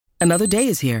Another day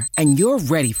is here, and you're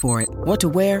ready for it. What to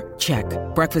wear? Check.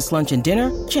 Breakfast, lunch, and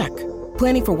dinner? Check.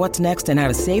 Planning for what's next and how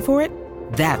to save for it?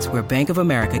 That's where Bank of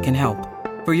America can help.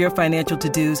 For your financial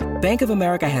to-dos, Bank of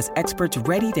America has experts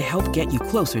ready to help get you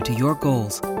closer to your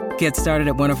goals. Get started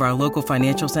at one of our local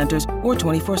financial centers or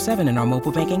 24/7 in our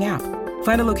mobile banking app.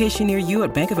 Find a location near you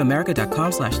at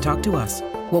bankofamerica.com/talktous.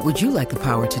 What would you like the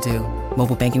power to do?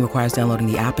 Mobile banking requires downloading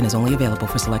the app and is only available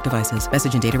for select devices.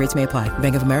 Message and data rates may apply.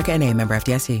 Bank of America N.A., member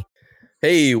FDIC.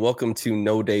 Hey, welcome to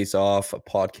No Days Off, a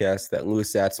podcast that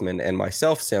Louis Zatzman and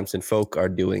myself, Samson Folk, are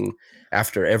doing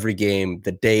after every game,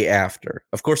 the day after.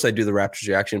 Of course, I do the Raptors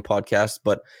Reaction podcast,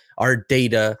 but our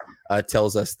data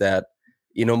tells us that,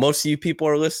 most of you people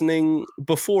are listening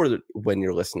before when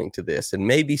you're listening to this, and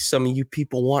maybe some of you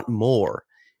people want more.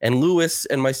 And Louis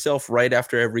and myself, right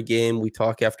after every game, we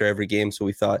talk after every game, so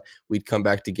we thought we'd come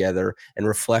back together and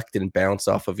reflect and bounce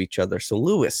off of each other. So,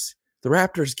 Louis, the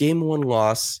Raptors' Game 1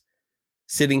 loss,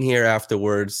 sitting here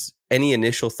afterwards, any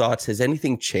initial thoughts? Has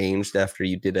anything changed after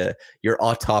you did your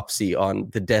autopsy on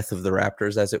the death of the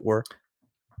Raptors, as it were?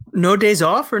 No days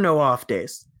off or no off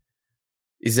days?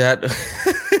 Is that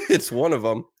it's one of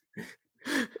them.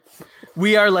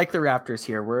 We are like the Raptors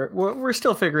here. We're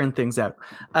still figuring things out.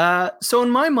 So in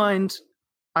my mind,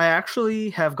 I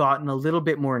actually have gotten a little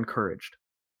bit more encouraged.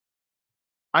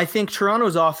 I think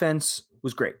Toronto's offense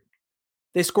was great.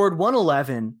 They scored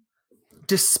 111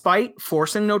 despite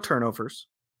forcing no turnovers,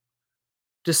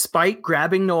 despite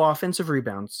grabbing no offensive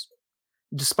rebounds,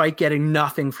 despite getting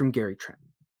nothing from Gary Trent.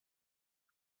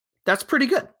 That's pretty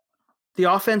good. The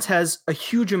offense has a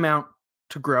huge amount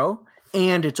to grow,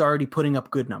 and it's already putting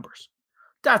up good numbers.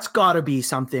 That's got to be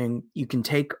something you can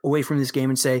take away from this game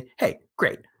and say, hey,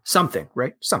 great, something,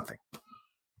 right? Something.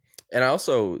 And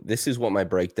also, this is what my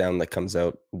breakdown that comes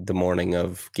out the morning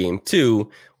of game 2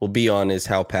 will be on, is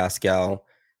how Pascal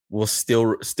will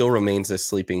still remains a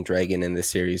sleeping dragon in this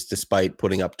series, despite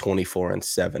putting up 24 and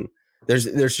 7.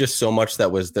 There's just so much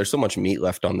there's so much meat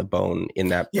left on the bone in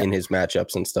his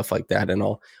matchups and stuff like that, and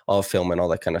all film and all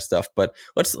that kind of stuff. But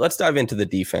let's dive into the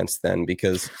defense then,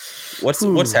 because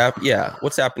what's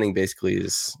happening basically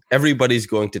is everybody's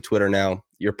going to Twitter now.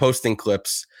 You're posting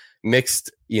clips,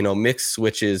 mixed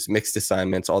switches, mixed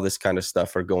assignments, all this kind of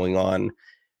stuff are going on.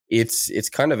 It's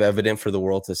kind of evident for the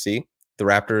world to see. The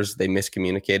Raptors, they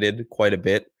miscommunicated quite a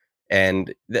bit,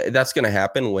 and that's going to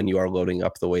happen when you are loading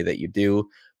up the way that you do.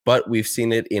 But we've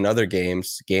seen it in other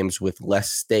games with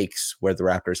less stakes, where the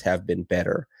Raptors have been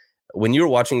better. When you were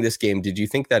watching this game, did you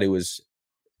think that the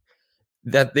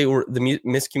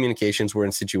miscommunications were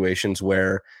in situations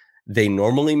where they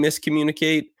normally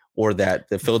miscommunicate, or that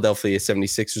the Philadelphia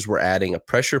 76ers were adding a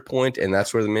pressure point and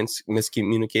that's where the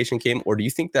miscommunication came? Or do you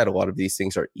think that a lot of these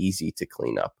things are easy to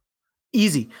clean up?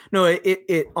 Easy. No,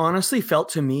 it honestly felt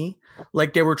to me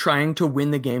like they were trying to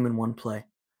win the game in one play.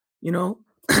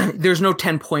 There's no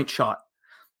 10-point shot.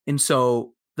 And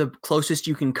so the closest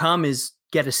you can come is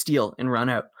get a steal and run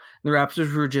out. The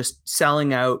Raptors were just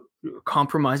selling out,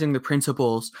 compromising the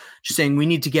principles, just saying we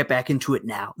need to get back into it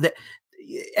now.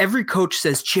 Every coach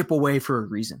says chip away for a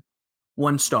reason.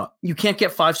 One stop. You can't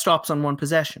get 5 stops on one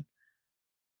possession,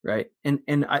 right? And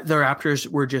the Raptors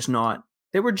were just not.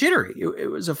 They were jittery. It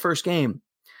was a first game.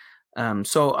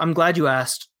 So I'm glad you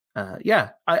asked.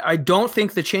 I don't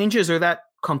think the changes are that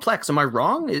complex. Am I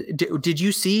wrong? Did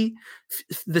you see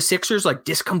the Sixers like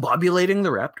discombobulating the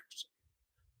Raptors?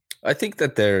 I think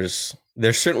that there's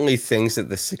certainly things that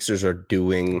the Sixers are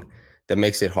doing that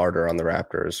makes it harder on the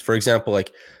Raptors. For example,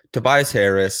 like Tobias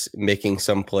Harris making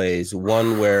some plays,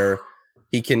 one where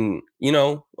he can,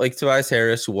 like Tobias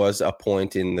Harris was a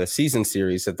point in the season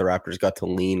series that the Raptors got to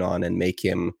lean on and make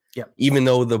him, even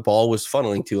though the ball was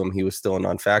funneling to him, he was still a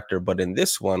non-factor. But in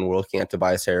this one, we're looking at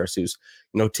Tobias Harris, who's,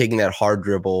 taking that hard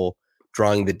dribble,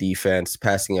 drawing the defense,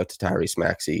 passing out to Tyrese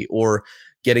Maxey, or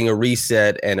getting a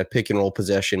reset and a pick and roll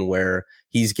possession where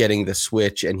he's getting the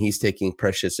switch and he's taking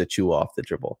Precious Achiuwa off the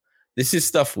dribble. This is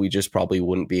stuff we just probably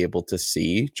wouldn't be able to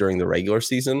see during the regular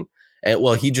season. And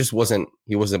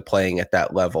he wasn't playing at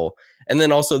that level. And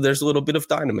then also there's a little bit of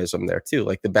dynamism there too,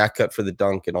 like the back cut for the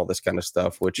dunk and all this kind of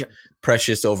stuff, which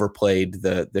Precious overplayed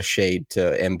the shade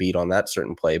to Embiid on that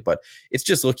certain play. But it's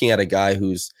just looking at a guy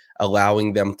who's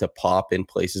allowing them to pop in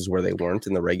places where they weren't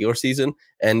in the regular season.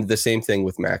 And the same thing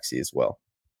with Maxey as well.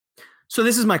 So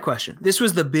this is my question. This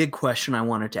was the big question I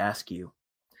wanted to ask you.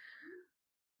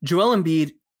 Joel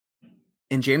Embiid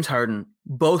and James Harden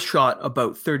both shot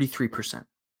about 33%.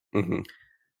 Mm-hmm.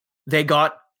 They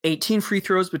got 18 free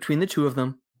throws between the two of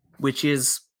them, which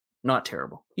is not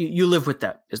terrible. You live with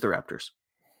that as the Raptors.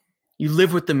 You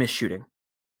live with the missed shooting.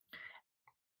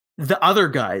 The other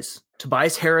guys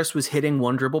Tobias Harris was hitting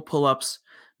one dribble pull-ups.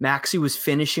 Maxey was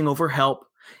finishing over help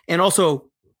and also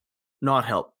not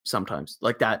help sometimes.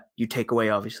 Like that you take away,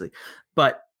 obviously.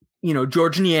 But,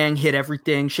 George Niang hit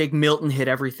everything. Shake Milton hit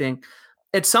everything.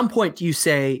 At some point, you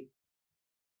say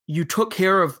you took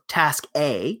care of task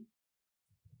A.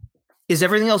 Is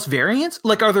everything else variance?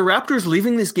 Like, are the Raptors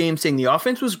leaving this game saying the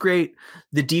offense was great,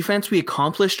 the defense, we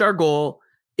accomplished our goal,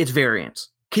 it's variance?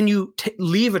 Can you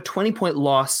leave a 20-point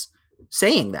loss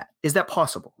saying that? Is that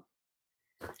possible?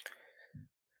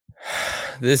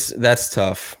 That's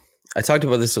tough. I talked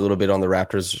about this a little bit on the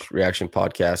Raptors Reaction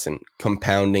podcast and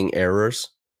compounding errors,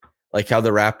 like how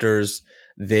the Raptors,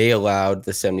 they allowed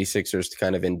the 76ers to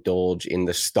kind of indulge in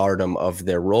the stardom of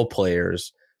their role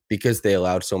players because they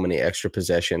allowed so many extra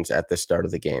possessions at the start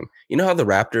of the game. You know how the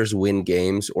Raptors win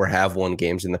games or have won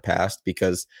games in the past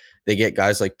because they get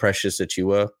guys like Precious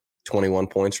Achiuwa, 21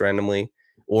 points randomly,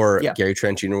 or Gary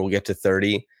Trent Jr. will get to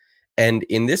 30. And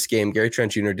in this game, Gary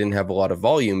Trent Jr. didn't have a lot of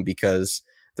volume because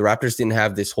the Raptors didn't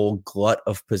have this whole glut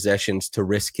of possessions to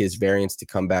risk his variance to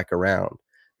come back around.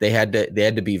 They had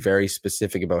to be very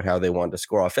specific about how they wanted to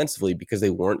score offensively because they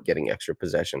weren't getting extra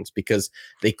possessions, because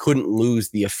they couldn't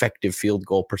lose the effective field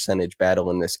goal percentage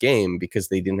battle in this game because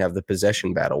they didn't have the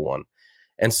possession battle one.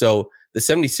 And so the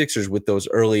 76ers, with those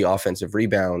early offensive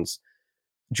rebounds,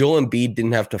 Joel Embiid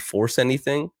didn't have to force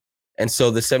anything. And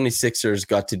so the 76ers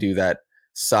got to do that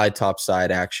side top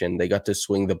side action. They got to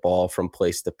swing the ball from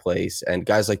place to place. And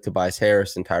guys like Tobias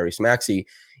Harris and Tyrese Maxey,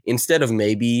 instead of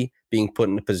maybe being put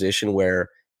in a position where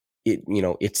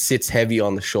it sits heavy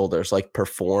on the shoulders, like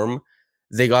perform,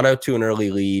 they got out to an early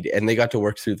lead and they got to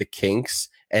work through the kinks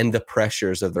and the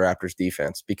pressures of the Raptors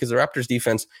defense, because the Raptors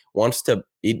defense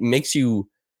it makes you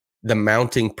the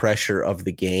mounting pressure of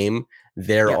the game,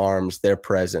 their arms, their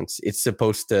presence. It's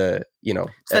supposed to,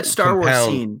 it's that Star Wars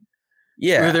scene.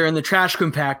 Yeah. Where they're in the trash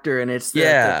compactor and it's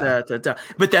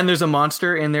but then there's a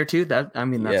monster in there too.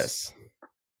 That's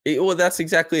well, that's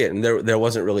exactly it. And there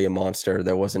wasn't really a monster.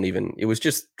 There wasn't even, it was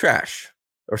just trash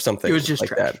or something. It was just like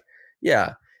trash. That.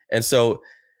 Yeah. And so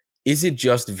is it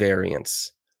just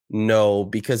variance? No,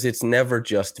 because it's never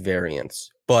just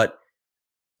variance. But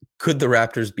could the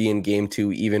Raptors be in game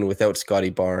 2 even without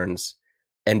Scotty Barnes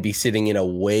and be sitting in a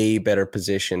way better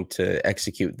position to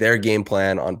execute their game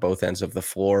plan on both ends of the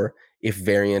floor if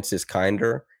variance is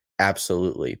kinder?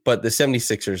 Absolutely. But the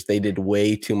 76ers, they did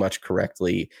way too much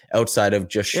correctly outside of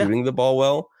just shooting the ball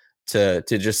well to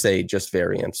just say just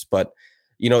variance. But,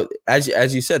 as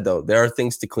you said, though, there are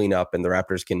things to clean up and the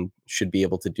Raptors should be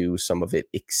able to do some of it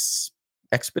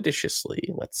expeditiously,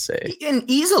 let's say. And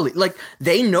easily. Like,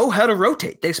 they know how to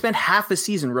rotate. They spent half a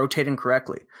season rotating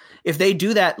correctly. If they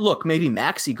do that, look, maybe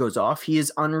Maxey goes off. He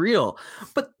is unreal.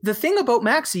 But the thing about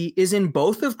Maxey is in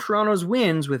both of Toronto's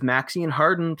wins with Maxey and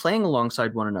Harden playing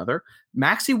alongside one another,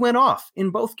 Maxey went off in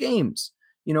both games.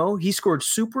 He scored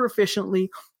super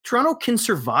efficiently. Toronto can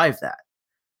survive that.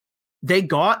 They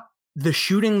got the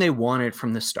shooting they wanted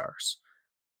from the Stars.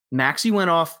 Maxey went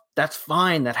off. That's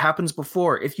fine. That happens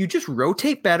before. If you just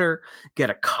rotate better, get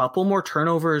a couple more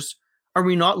turnovers, are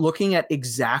we not looking at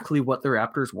exactly what the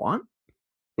Raptors want?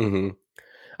 Mm-hmm.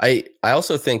 I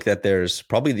also think that there's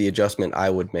probably the adjustment I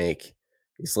would make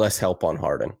is less help on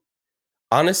Harden.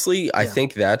 Honestly, I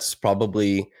think that's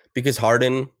probably because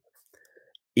Harden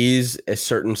is a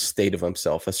certain state of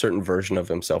himself, a certain version of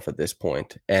himself at this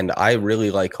point. And I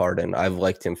really like Harden. I've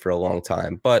liked him for a long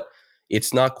time, but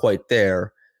it's not quite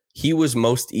there. He was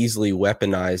most easily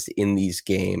weaponized in these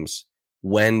games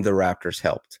when the Raptors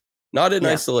helped. Not in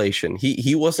isolation.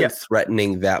 He wasn't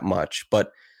threatening that much,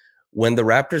 but when the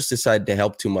Raptors decide to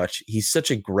help too much, he's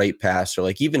such a great passer.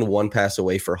 Like even one pass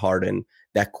away for Harden,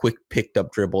 that quick picked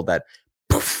up dribble that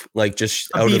poof, like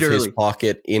just out of his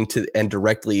pocket into and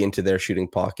directly into their shooting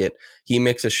pocket. He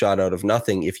makes a shot out of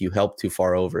nothing if you help too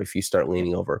far over, if you start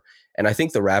leaning over. And I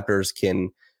think the Raptors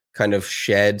can kind of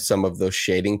shed some of those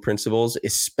shading principles,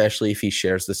 especially if he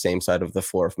shares the same side of the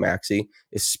floor of Maxey,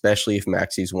 especially if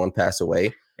Maxey's one pass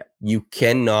away. You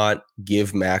cannot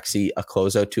give Maxey a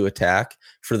closeout to attack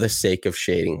for the sake of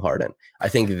shading Harden. I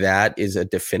think that is a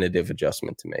definitive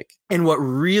adjustment to make. And what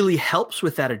really helps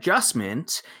with that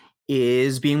adjustment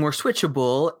is being more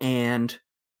switchable and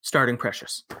starting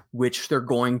Precious, which they're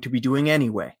going to be doing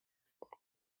anyway.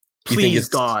 Please,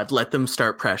 God, let them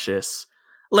start Precious.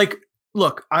 Like,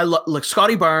 look,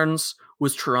 Scotty Barnes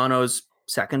was Toronto's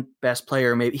second best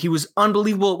player. Maybe he was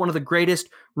unbelievable. One of the greatest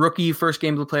rookie first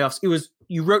game of the playoffs. It was,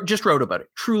 just wrote about it.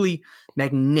 Truly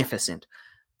magnificent.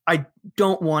 I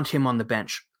don't want him on the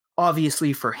bench.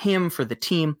 Obviously for him, for the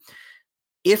team,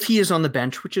 if he is on the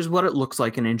bench, which is what it looks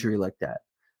like an injury like that,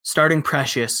 starting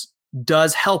Precious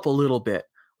does help a little bit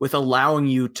with allowing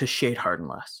you to shade Harden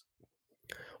less.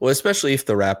 Well, especially if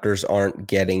the Raptors aren't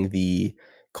getting the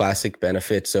classic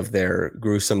benefits of their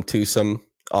gruesome twosome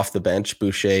off the bench,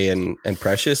 Boucher and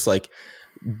Precious. Like,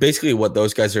 basically what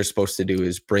those guys are supposed to do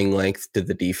is bring length to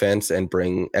the defense and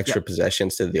bring extra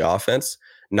possessions to the offense.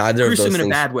 Neither gruesome of those in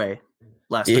things, a bad way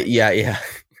last night. Yeah.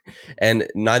 And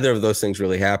neither of those things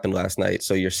really happened last night.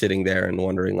 So you're sitting there and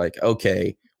wondering, like,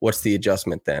 okay, what's the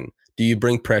adjustment then? Do you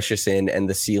bring Precious in and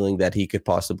the ceiling that he could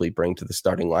possibly bring to the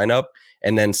starting lineup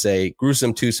and then say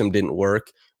gruesome twosome didn't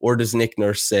work? Or does Nick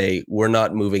Nurse say we're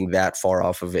not moving that far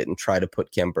off of it and try to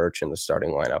put Khem Birch in the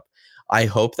starting lineup? I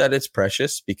hope that it's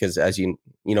Precious, because as you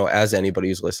know, as anybody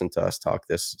who's listened to us talk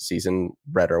this season,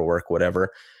 Brett or work,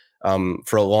 whatever,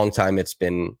 for a long time, it's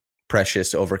been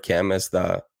Precious over Khem as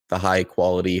the high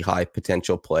quality, high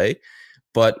potential play.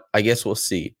 But I guess we'll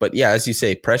see. But yeah, as you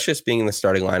say, Precious being in the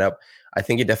starting lineup, I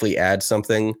think it definitely adds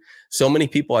something. So many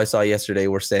people I saw yesterday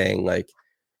were saying, like,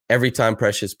 every time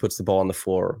Precious puts the ball on the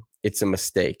floor, it's a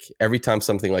mistake. Every time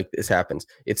something like this happens,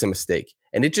 it's a mistake.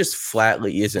 And it just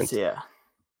flatly isn't. Yeah.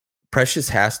 Precious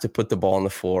has to put the ball on the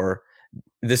floor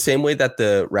the same way that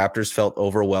the Raptors felt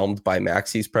overwhelmed by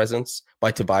Maxi's presence,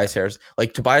 by Tobias Harris.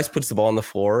 Like, Tobias puts the ball on the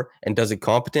floor and does it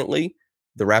competently.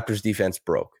 The Raptors defense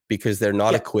broke because they're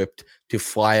not equipped to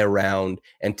fly around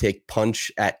and take punch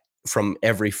from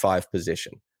every 5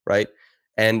 position, right?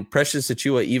 And Precious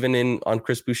Achiuwa, even on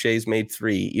Chris Boucher's made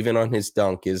 3, even on his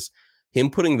dunk, is him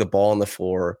putting the ball on the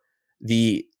floor.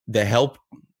 The help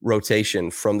rotation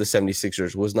from the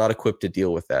 76ers was not equipped to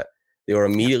deal with that. They were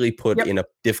immediately put in a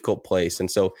difficult place.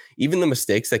 And so even the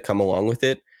mistakes that come along with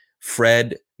it,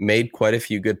 Fred made quite a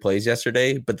few good plays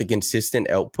yesterday, but the consistent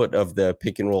output of the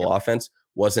pick and roll offense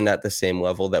wasn't at the same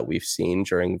level that we've seen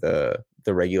during the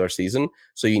regular season.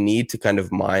 So you need to kind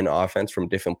of mine offense from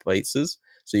different places.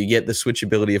 So you get the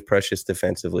switchability of Precious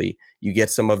defensively. You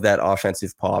get some of that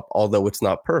offensive pop, although it's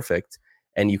not perfect.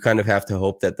 And you kind of have to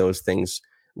hope that those things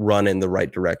run in the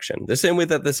right direction. The same way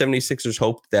that the 76ers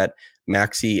hoped that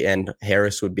Maxey and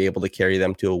Harris would be able to carry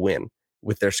them to a win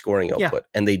with their scoring output.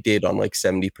 And they did on like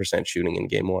 70% shooting in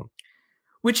game 1.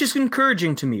 Which is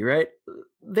encouraging to me, right?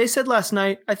 They said last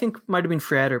night, I think might have been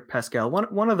Fred or Pascal,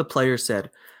 one of the players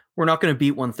said, we're not going to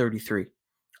beat 133.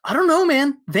 I don't know,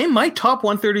 man. They might top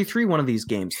 133 one of these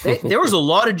games. There was a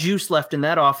lot of juice left in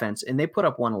that offense, and they put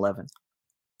up 111.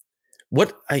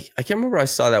 What I can't remember. I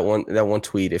saw that one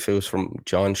tweet, if it was from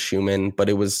John Schumann, but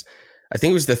I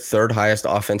think it was the 3rd highest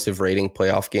offensive rating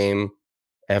playoff game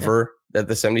ever that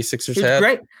the 76ers had.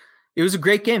 Great. It was a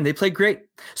great game. They played great.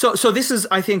 So this is,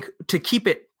 I think, to keep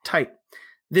it tight,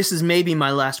 this is maybe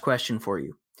my last question for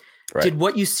you. Right. Did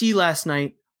what you see last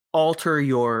night alter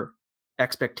your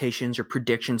expectations or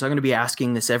predictions? I'm going to be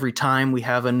asking this every time we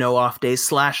have a no off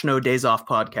days / no days off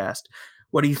podcast.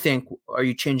 What do you think? Are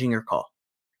you changing your call?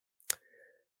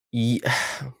 Yeah,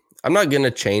 I'm not going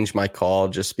to change my call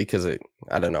just because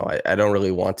I don't know. I don't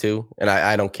really want to, and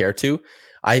I don't care to.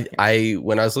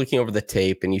 When I was looking over the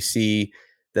tape and you see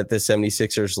that the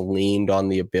 76ers leaned on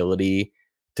the ability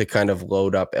to kind of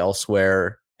load up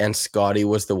elsewhere, and Scottie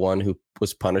was the one who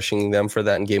was punishing them for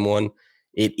that in game 1,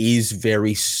 it is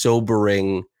very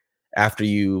sobering after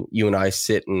you and I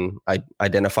sit and I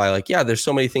identify, like, yeah, there's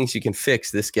so many things you can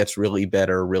fix. This gets really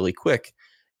better really quick.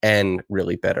 And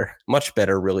really better, much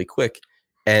better, really quick.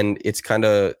 And it's kind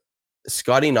of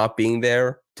Scottie not being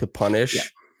there to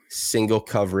punish single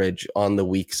coverage on the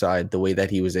weak side the way that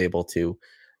he was able to.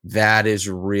 That is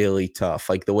really tough.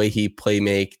 Like the way he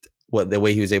the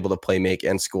way he was able to play make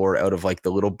and score out of like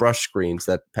the little brush screens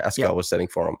that Pascal was setting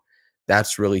for him.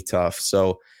 That's really tough.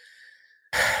 So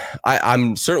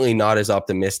I'm certainly not as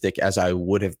optimistic as I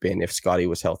would have been if Scottie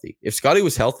was healthy. If Scottie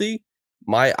was healthy,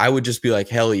 I would just be like,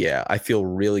 hell yeah, I feel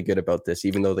really good about this,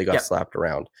 even though they got slapped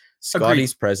around.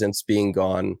 Scottie's presence being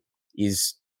gone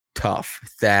is tough.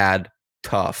 Thad,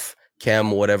 tough. Khem,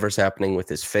 whatever's happening with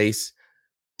his face,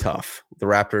 tough. The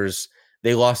Raptors,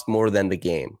 they lost more than the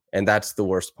game, and that's the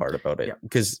worst part about it.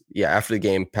 Because, after the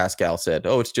game, Pascal said,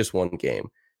 oh, it's just one game.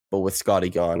 But with Scottie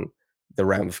gone, the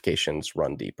ramifications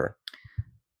run deeper.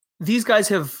 These guys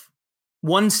have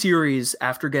won series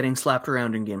after getting slapped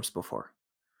around in games before.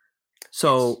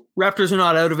 So Raptors are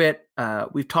not out of it.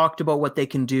 We've talked about what they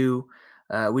can do.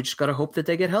 We just got to hope that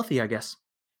they get healthy, I guess.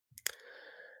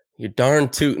 You're darn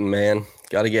tootin', man.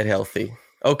 Got to get healthy.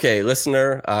 Okay,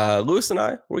 listener, Lewis and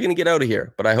I, we're going to get out of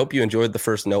here. But I hope you enjoyed the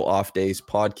first No Off Days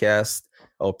podcast.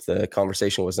 I hope the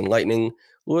conversation was enlightening.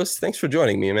 Lewis, thanks for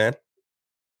joining me, man.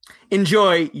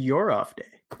 Enjoy your off day.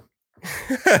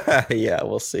 Yeah,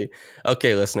 we'll see.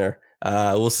 Okay, listener,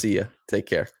 we'll see you. Take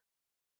care.